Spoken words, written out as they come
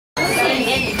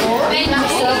Ladies and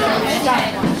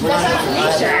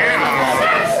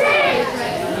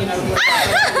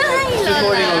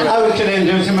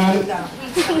gentlemen.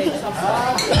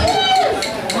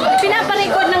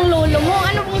 Pinaparecord ng lolo mo.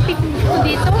 Ano pong tip mo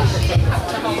dito?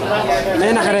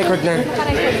 May nakarecord na.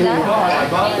 Nakarecord na?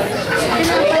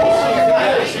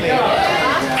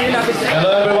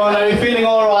 Hello everyone, are you feeling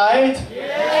alright?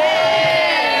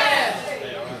 Yes!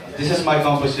 This is my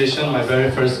composition, my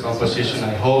very first composition.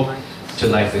 I hope you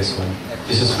like this one.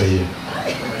 This is for you.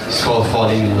 It's called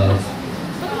Falling in Love.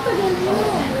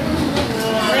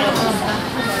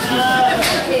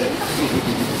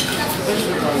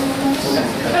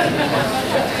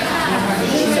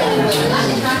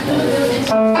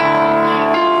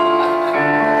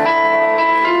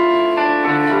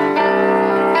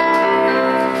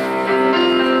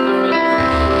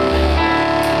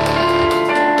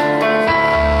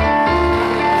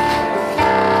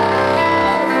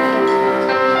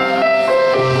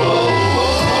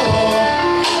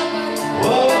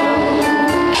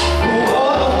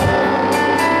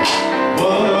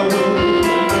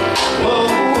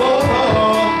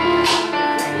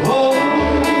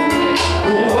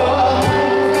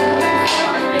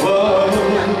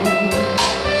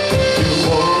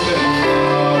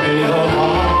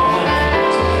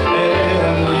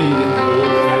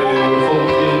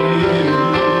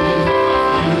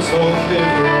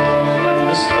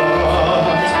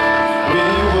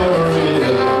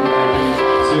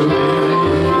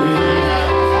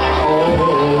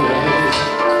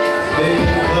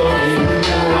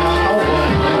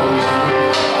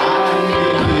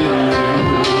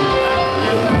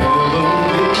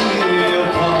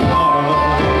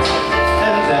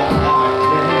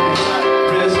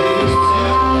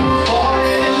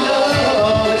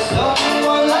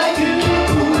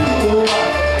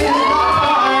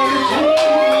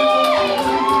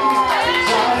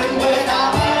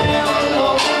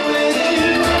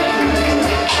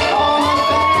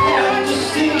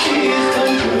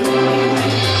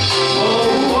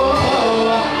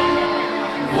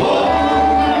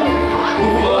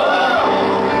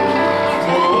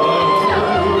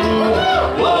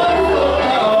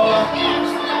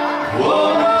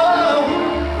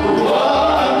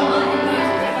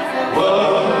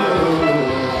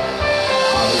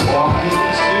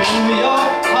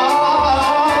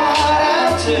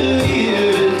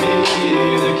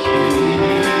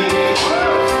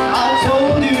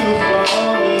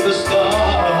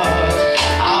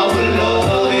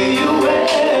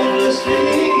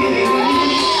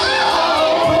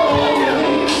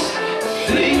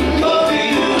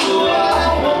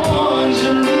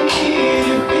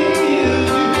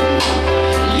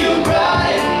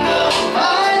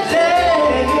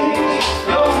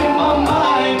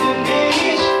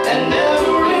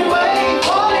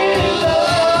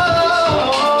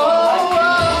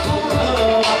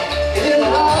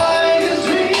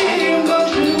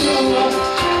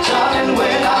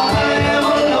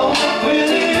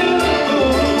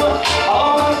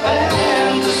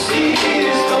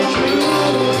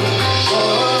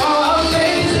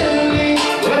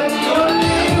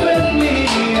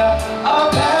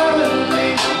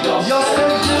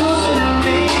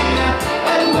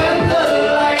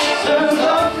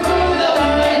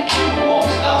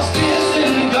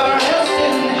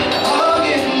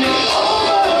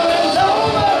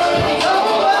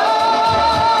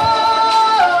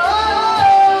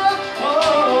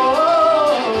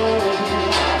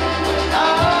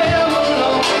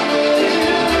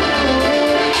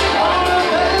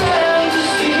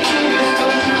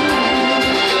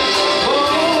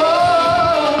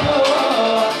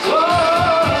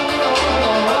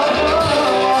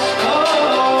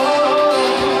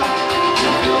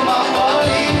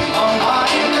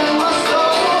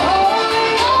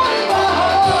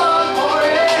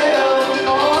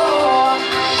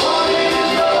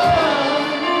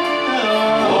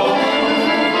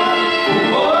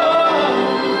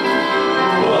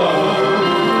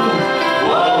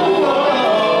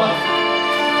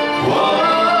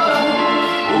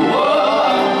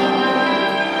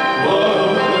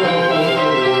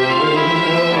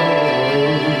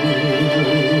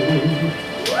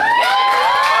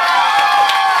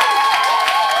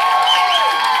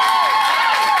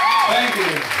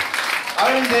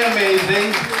 Aren't they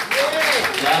amazing?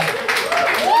 Yeah.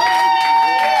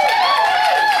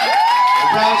 The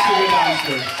brown sugar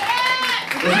dancers.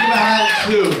 Let's give a hand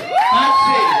to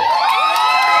Patsy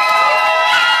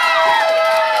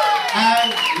and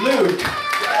Luke.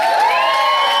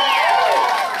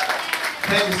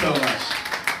 Thank you so much.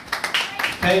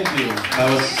 Thank you. That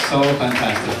was so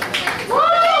fantastic.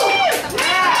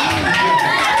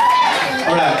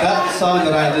 song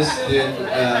that I just did,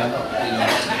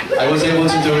 I was able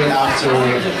to do it after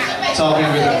talking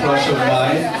with a crush of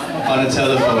mine on a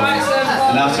telephone.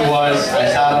 And afterwards, I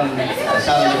sat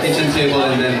on the kitchen table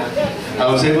and then I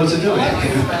was able to do it.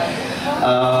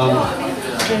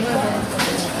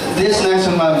 This next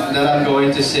one that I'm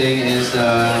going to sing is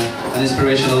an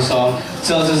inspirational song. It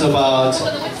tells us about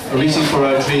reaching for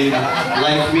a dream.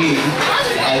 Like me,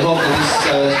 I hope that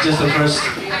this is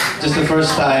just the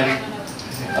first time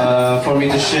for me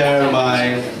to share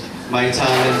my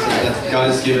talent that God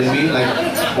has given me, like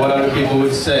what other people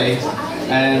would say,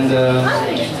 and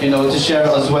to share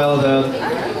as well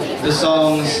the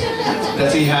songs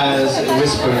that He has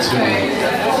whispered to me.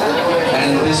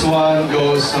 And this one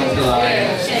goes something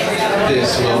like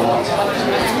this, Lord.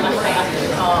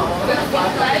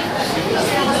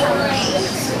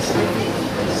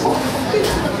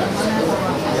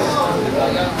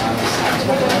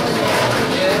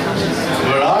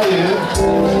 Where are you?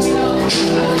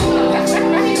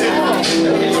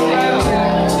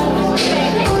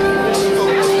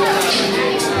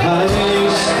 I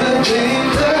used to think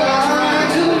that I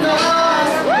could not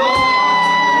go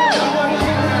on,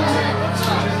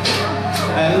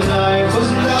 and life was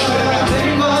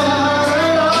nothing but a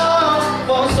love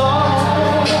for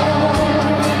song.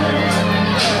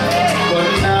 But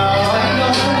now I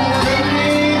know the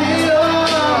meaning of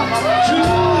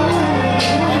true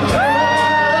love.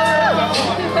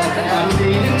 I'm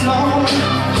leaning on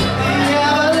the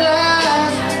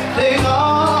everlasting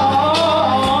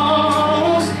arms.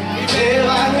 If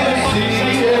I can see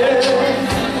it,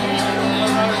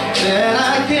 then I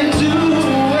can do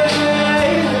it.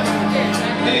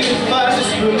 If I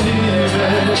just believe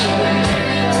it,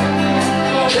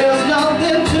 there's